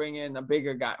CJ to bring in a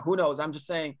bigger guy. Who knows? I'm just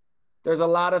saying there's a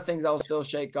lot of things that will still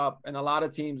shake up and a lot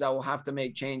of teams that will have to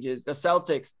make changes. The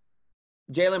Celtics,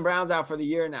 Jaylen Brown's out for the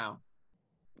year now.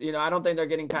 You know, I don't think they're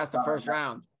getting past the first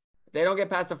round. If they don't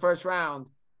get past the first round,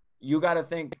 you got to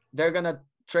think they're going to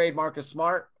trade Marcus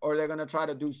Smart or they're going to try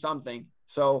to do something.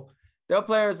 So there are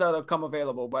players that will come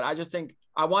available, but I just think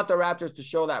I want the Raptors to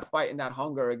show that fight and that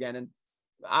hunger again. And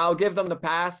I'll give them the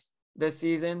pass this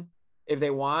season if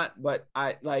they want, but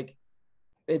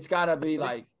it's got to be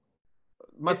like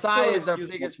Masai is their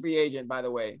biggest free agent, by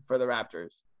the way, for the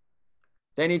Raptors.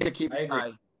 They need to keep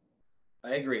Masai.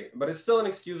 I agree, but it's still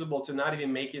inexcusable to not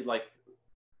even make it like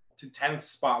to 10th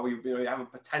spot where you have a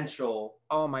potential.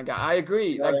 Oh my God, I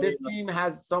agree. You know like this team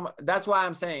has that's why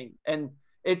I'm saying, and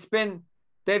they've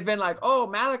been like, oh,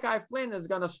 Malachi Flynn is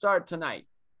gonna start tonight,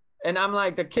 and I'm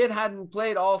like, the kid hadn't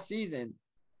played all season.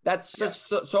 That's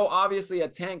so obviously a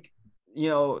tank, you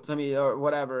know, to me or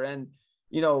whatever. And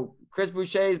you know, Chris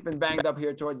Boucher's been banged up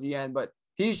here towards the end, but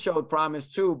he showed promise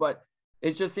too. But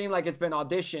it just seemed like it's been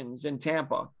auditions in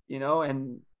Tampa, you know,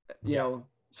 and you know,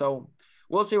 so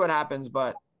we'll see what happens,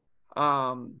 but.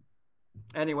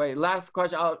 Anyway, last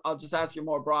question. I'll just ask you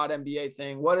more broad NBA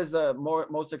thing. What is the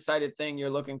most excited thing you're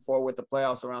looking for with the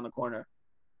playoffs around the corner?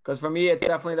 Because for me, it's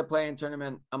definitely the play-in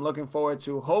tournament. I'm looking forward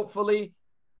to hopefully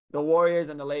the Warriors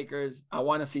and the Lakers. I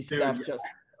want to see Steph just.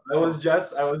 I was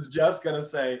just gonna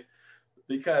say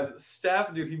because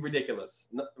Steph, dude, he's ridiculous,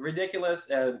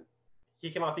 and he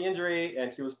came off the injury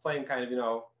and he was playing kind of, you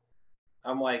know.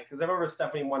 I'm like, because I remember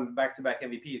Stephanie won back-to-back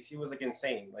MVPs. He was like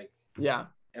insane, like. Yeah.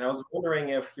 And I was wondering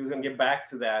if he was going to get back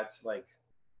to that, like,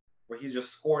 where he's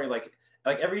just scoring, like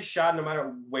every shot, no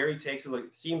matter where he takes it, like,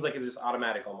 it seems like it's just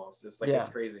automatic almost. It's like, it's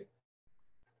crazy.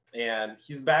 And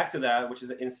he's back to that, which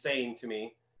is insane to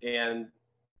me. And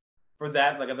for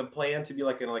that, like, the plan to be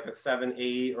like in like a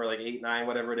 7-8 or like 8-9,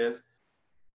 whatever it is,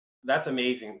 that's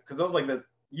amazing. Because those are like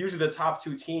usually the top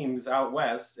two teams out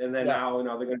west. And then now, you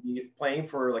know, they're going to be playing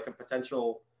for like a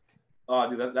potential,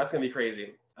 dude, that's going to be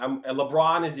crazy. And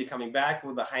LeBron, is he coming back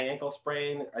with a high ankle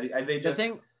sprain? Are they just? The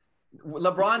thing,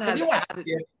 LeBron has added...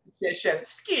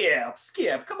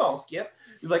 Skip. Come on, Skip.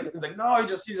 He's like, no,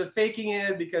 he's just faking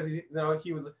it because he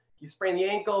sprained the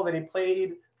ankle, then he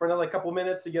played for another couple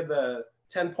minutes to get the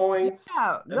 10 points.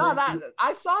 Yeah, no,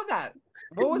 I saw that.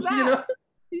 What was that? You know,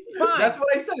 he's fine. That's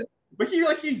what I said. But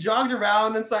he jogged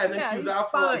around inside, and then he was out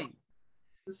for like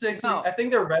 6 weeks. I think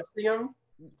they're resting him.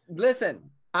 Listen,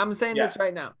 I'm saying this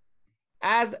right now.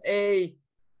 As a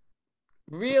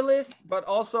realist, but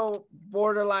also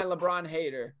borderline LeBron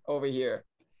hater over here,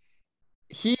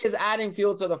 he is adding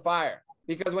fuel to the fire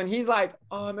because when he's like,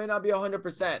 oh, I may not be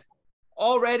 100%,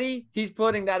 already he's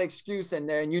putting that excuse in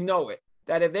there, and you know it,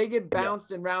 that if they get bounced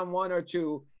in round 1 or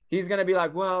 2, he's going to be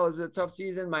like, well, it was a tough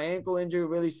season. My ankle injury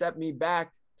really set me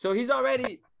back. So he's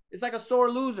already, it's like a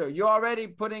sore loser. You're already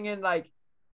putting in like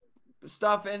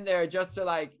stuff in there just to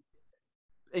like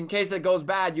in case it goes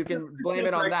bad, you can blame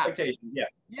it on that. Expectation. Yeah.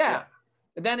 Yeah.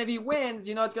 And then if he wins,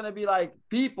 you know, it's going to be like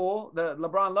people, the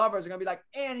LeBron lovers are going to be like,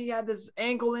 and he had this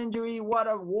ankle injury. What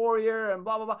a warrior and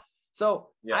blah, blah, blah. So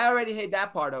I already hate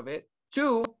that part of it.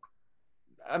 Two,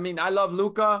 I mean, I love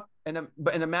Luka and the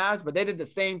Mavs, but they did the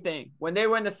same thing. When they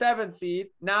were in the 7th seed,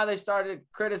 now they started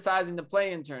criticizing the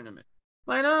play-in tournament.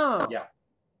 I know. Yeah.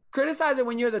 Criticize it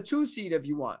when you're the 2 seed if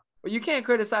you want. But you can't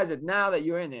criticize it now that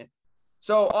you're in it.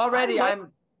 So already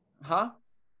No,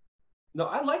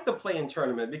 I like the play-in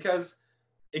tournament because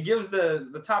it gives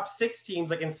the top 6 teams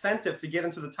like incentive to get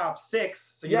into the top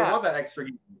 6. So you don't want that extra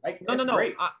game. No.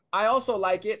 Great. I also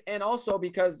like it. And also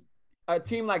because a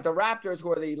team like the Raptors,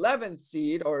 who are the 11th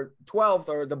seed or 12th,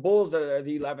 or the Bulls that are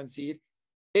the 11th seed,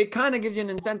 it kind of gives you an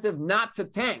incentive not to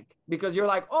tank because you're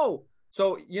like, oh,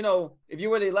 so, you know, if you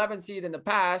were the 11th seed in the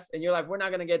past and you're like, we're not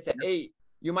going to get to 8,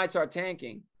 you might start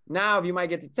tanking. Now, if you might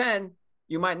get to 10,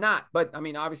 you might not. But I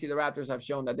mean, obviously the Raptors have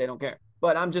shown that they don't care.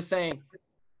 But I'm just saying,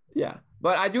 yeah.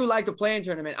 But I do like the play-in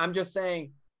tournament. I'm just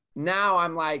saying now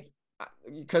I'm like,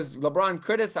 because LeBron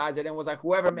criticized it and was like,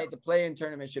 whoever made the play-in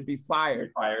tournament should be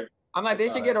fired. I'm like, they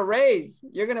should get a raise.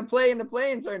 You're going to play in the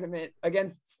play-in tournament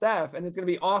against Steph, and it's going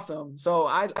to be awesome. So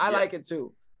I like it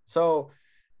too. So,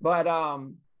 but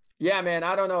yeah, man,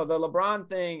 I don't know. The LeBron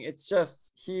thing, it's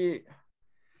just he's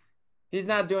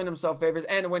not doing himself favors.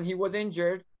 And when he was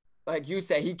injured, like you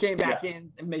said, he came back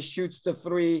in and shoots the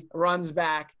 3, runs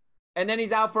back, and then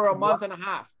he's out for a month and a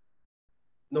half.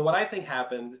 No, what I think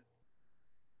happened,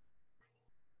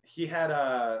 he had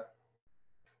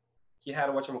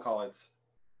whatchamacallit,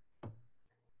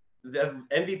 the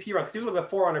MVP run, because he was like the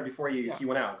forerunner before he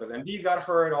went out, because Embiid got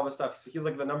hurt, all this stuff. So he was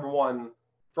like the #1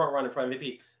 front runner for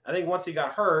MVP. I think once he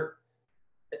got hurt,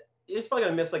 he's probably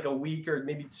gonna miss like a week or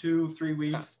maybe 2-3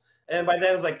 weeks. And by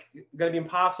then it's like gonna be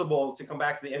impossible to come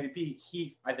back to the MVP.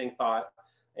 He, I think, thought.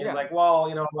 And he's like, well,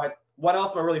 you know what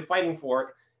else am I really fighting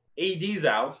for? AD's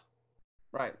out.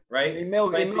 Right. He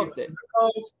milked it.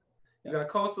 He's going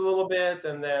to coast a little bit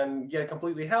and then get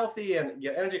completely healthy and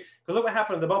get energy. Because look what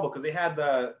happened in the bubble. Because they had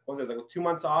like 2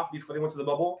 months off before they went to the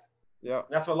bubble. Yeah.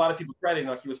 That's what a lot of people credit. You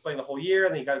know, he was playing the whole year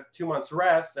and then he got 2 months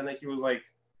rest. And then he was like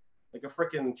a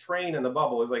freaking train in the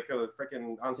bubble. It was like a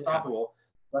freaking unstoppable.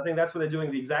 I think that's what they're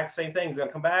doing. The exact same thing. He's going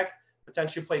to come back,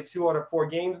 potentially play 2 out of 4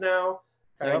 games now,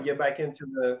 kind of get back into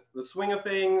the swing of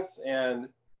things and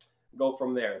go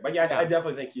from there. But I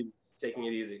definitely think he's taking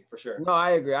it easy for sure. No,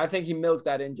 I agree. I think he milked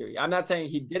that injury. I'm not saying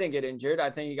he didn't get injured.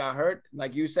 I think he got hurt.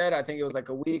 Like you said, I think it was like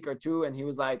a week or 2. And he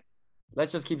was like,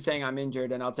 let's just keep saying I'm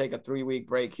injured and I'll take a 3-week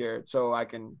break here so I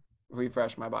can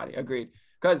refresh my body. Agreed.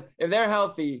 Because if they're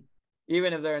healthy,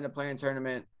 even if they're in the play-in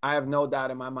tournament, I have no doubt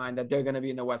in my mind that they're going to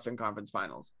be in the Western Conference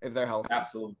Finals if they're healthy.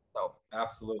 Absolutely. So,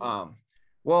 absolutely.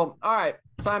 Well, all right,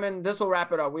 Simon, this will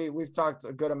wrap it up. We've talked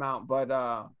a good amount, but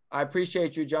I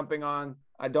appreciate you jumping on.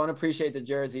 I don't appreciate the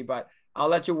jersey, but I'll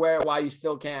let you wear it while you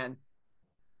still can.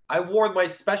 I wore my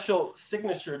special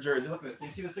signature jersey. Look at this. Do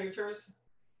you see the signatures?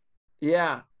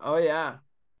 Yeah. Oh, yeah.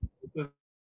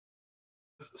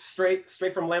 Straight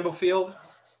from Lambeau Field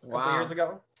a couple years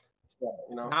ago. So,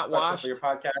 not washed for your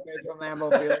podcast. From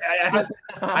Lambeau Field.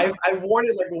 I've worn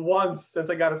it like once since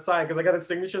I got it signed because I got a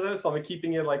signature in it, so I'm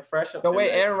keeping it like fresh. So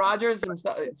wait, Aaron Rodgers and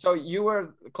stuff. So you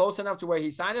were close enough to where he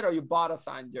signed it, or you bought a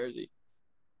signed jersey?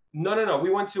 No.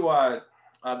 We went to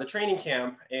the training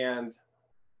camp, and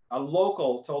a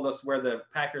local told us where the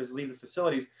Packers leave the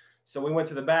facilities. So we went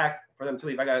to the back for them to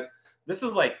leave. This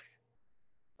is like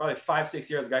probably 5-6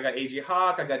 years ago. I got A.J.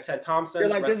 Hawk. I got Ted Thompson.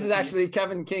 You're like, this is actually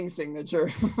Kevin King's signature.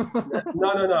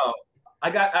 No. I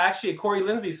actually Corey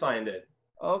Lindsey signed it.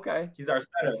 Okay. He's our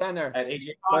center. At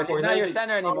A.J. Hawk. But he's not your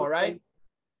center anymore, right?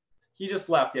 He just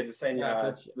left. Yeah, just saying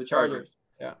the Chargers.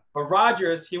 Yeah. But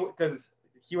Rodgers, because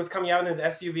he was coming out in his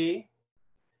SUV,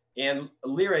 and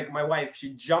Lyric, my wife,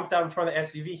 she jumped out in front of the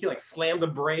SUV. He like slammed the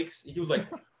brakes. He was like,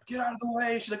 "Get out of the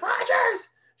way!" She's like, "Rodgers!"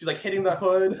 She's like hitting the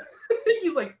hood.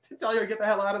 He's like telling her to get the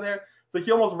hell out of there. So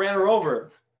he almost ran her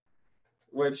over,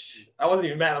 which I wasn't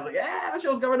even mad. I was like, "Yeah, that shit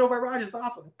was going over by Rodgers.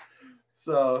 Awesome."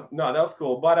 So no, that was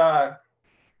cool. But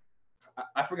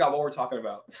I forgot what we're talking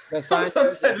about. The signed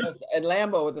jersey at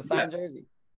Lambeau with the signed jersey.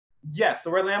 Yes, so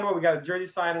we're at Lambeau. We got a jersey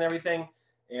sign and everything,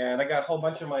 and I got a whole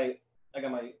bunch of I got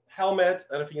my helmet.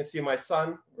 I don't know if you can see my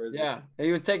son.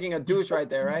 He was taking a douche right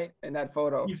there, right? In that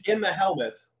photo. He's in the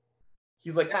helmet.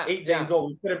 He's like 8 days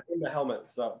old. We put him in the helmet,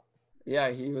 so.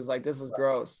 Yeah, he was like, "This is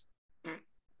gross."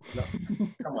 No,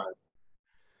 come on.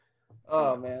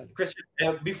 Oh man, Christian.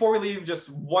 Before we leave, just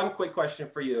one quick question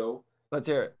for you. Let's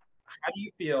hear it. How do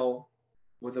you feel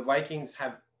with the Vikings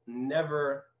have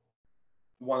never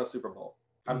won a Super Bowl?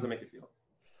 How does it make you feel?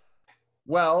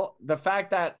 Well, the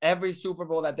fact that every Super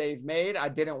Bowl that they've made, I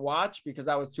didn't watch because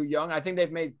I was too young. I think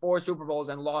they've made 4 Super Bowls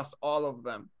and lost all of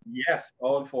them. Yes,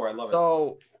 0-4. I love it.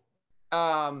 So,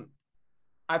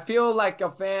 I feel like a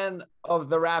fan of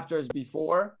the Raptors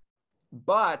before,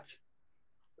 but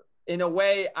in a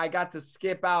way, I got to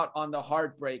skip out on the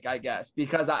heartbreak, I guess,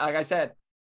 because like I said,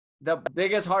 the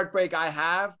biggest heartbreak I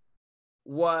have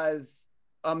was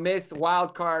a missed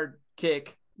wild card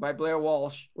kick by Blair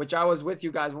Walsh, which I was with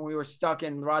you guys when we were stuck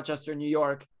in Rochester, New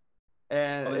York.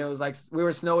 And it was like we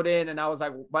were snowed in, and I was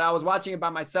like, but I was watching it by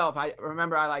myself. I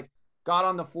remember I like got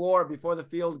on the floor before the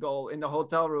field goal in the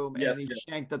hotel room, and he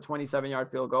shanked the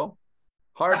 27-yard field goal.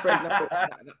 Heartbreak.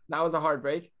 That was a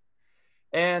heartbreak.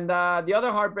 And the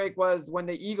other heartbreak was when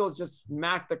the Eagles just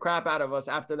smacked the crap out of us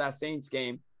after that Saints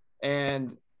game.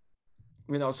 And,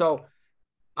 you know, so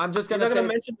I'm just going to say.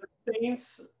 mention the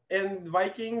Saints and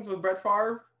Vikings with Brett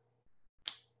Favre?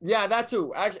 Yeah, that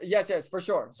too. Actually, yes, for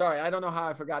sure. Sorry, I don't know how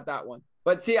I forgot that one.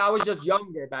 But see, I was just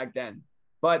younger back then.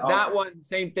 But that one,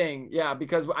 same thing. Yeah,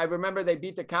 because I remember they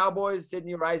beat the Cowboys.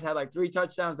 Sidney Rice had like 3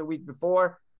 touchdowns the week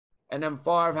before. And then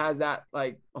Favre has that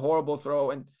like horrible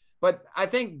throw. But I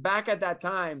think back at that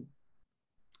time,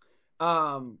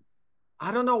 I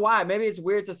don't know why. Maybe it's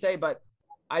weird to say, but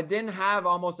I didn't have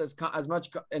almost as much,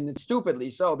 and stupidly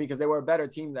so, because they were a better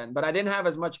team then. But I didn't have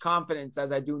as much confidence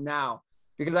as I do now,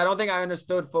 because I don't think I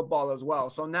understood football as well.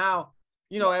 So now,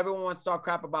 you know, everyone wants to talk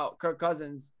crap about Kirk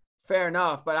Cousins. Fair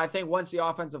enough. But I think once the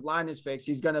offensive line is fixed,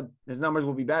 his numbers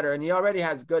will be better. And he already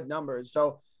has good numbers.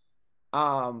 So,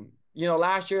 you know,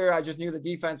 last year I just knew the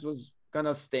defense was going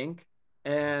to stink.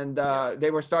 And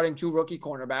they were starting 2 rookie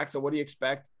cornerbacks. So what do you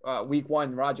expect? Week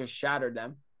 1, Rodgers shattered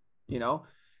them, you know.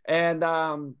 And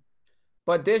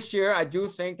but this year, I do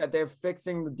think that they're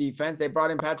fixing the defense. They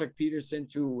brought in Patrick Peterson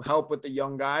to help with the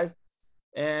young guys.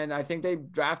 And I think they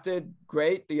drafted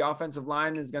great. The offensive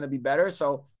line is going to be better.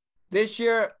 So this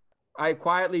year, I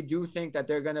quietly do think that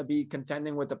they're going to be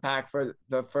contending with the Pack for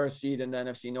the first seed in the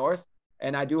NFC North.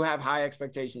 And I do have high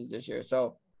expectations this year.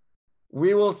 So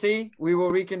we will see. We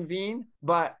will reconvene.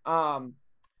 But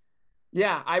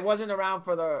yeah, I wasn't around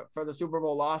for the Super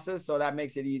Bowl losses, so that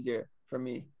makes it easier for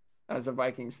me as a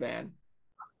Vikings fan.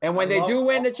 And when they do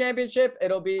win the championship,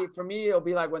 it'll be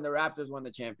like when the Raptors won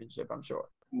the championship, I'm sure.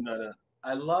 No.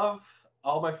 I love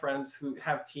all my friends who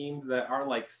have teams that aren't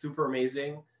like super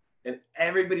amazing, and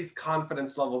everybody's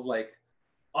confidence level's like,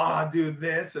 oh, dude,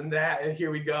 this and that, and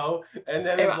here we go. And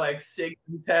then it's like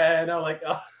 6-10. I'm like,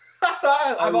 oh.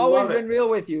 I've always been real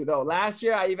with you, though. Last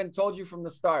year, I even told you from the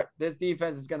start, this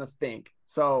defense is going to stink.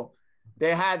 So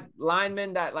they had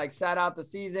linemen that like sat out the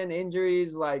season,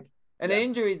 injuries, like, and the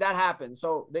injuries that happen.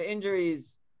 So the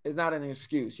injuries is not an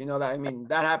excuse. You know that? I mean,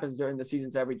 that happens during the season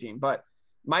to every team. But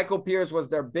Michael Pierce was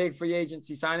their big free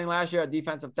agency signing last year, a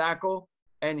defensive tackle,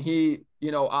 and he,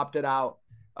 you know, opted out.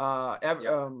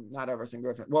 Not Everson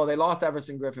Griffin. Well, they lost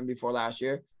Everson Griffin before last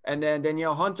year. And then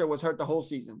Danielle Hunter was hurt the whole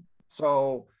season.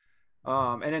 So,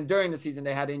 and then during the season,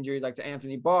 they had injuries like to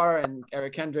Anthony Barr and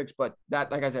Eric Kendricks. But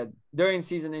that, like I said, during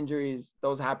season injuries,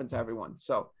 those happen to everyone.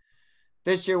 So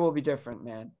this year will be different,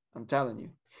 man. I'm telling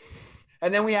you.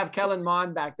 And then we have Kellen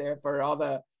Mond back there for all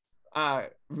the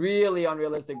really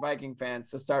unrealistic Viking fans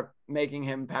to start making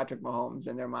him Patrick Mahomes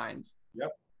in their minds.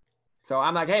 Yep. So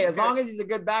I'm like, hey, as long as he's a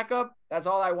good backup, that's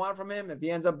all I want from him. If he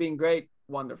ends up being great,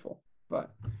 wonderful. But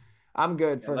I'm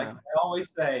good for now. I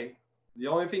always say, the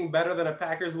only thing better than a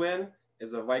Packers win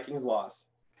is a Vikings loss.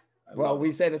 Well,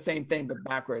 we say the same thing, but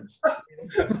backwards.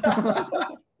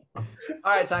 All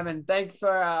right, Simon. Thanks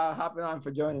for hopping on,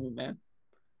 for joining me, man.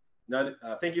 No,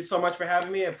 thank you so much for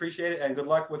having me. I appreciate it. And good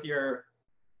luck with your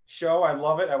show. I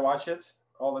love it. I watch it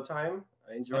all the time.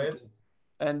 I enjoy it.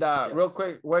 And real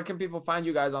quick, where can people find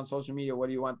you guys on social media? What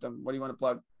do you want to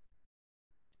plug?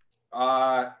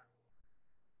 I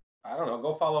don't know.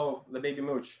 Go follow the Baby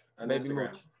Mooch on Instagram.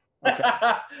 Mooch. Okay.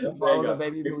 Go follow the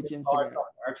Baby Mooch Instagram.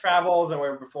 Our travels and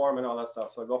where we perform and all that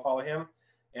stuff. So go follow him.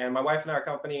 And my wife and our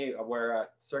company, we're at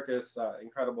Circus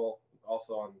Incredible,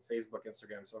 also on Facebook,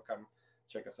 Instagram. So come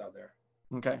check us out there.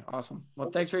 Okay, awesome.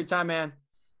 Well, thanks for your time, man.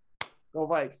 Go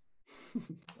Vikes.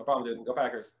 No problem, dude. Go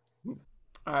Packers.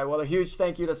 All right, well, a huge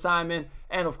thank you to Simon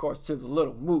and, of course, to the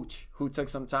little Mooch who took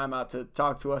some time out to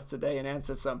talk to us today and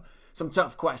answer some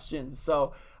tough questions.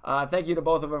 So thank you to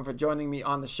both of them for joining me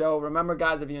on the show. Remember,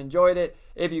 guys, if you enjoyed it,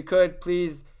 if you could,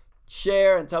 please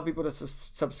share and tell people to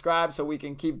subscribe so we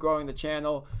can keep growing the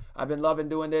channel. I've been loving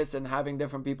doing this and having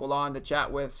different people on to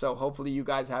chat with, so hopefully you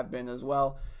guys have been as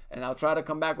well. And I'll try to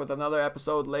come back with another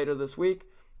episode later this week.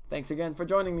 Thanks again for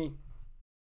joining me.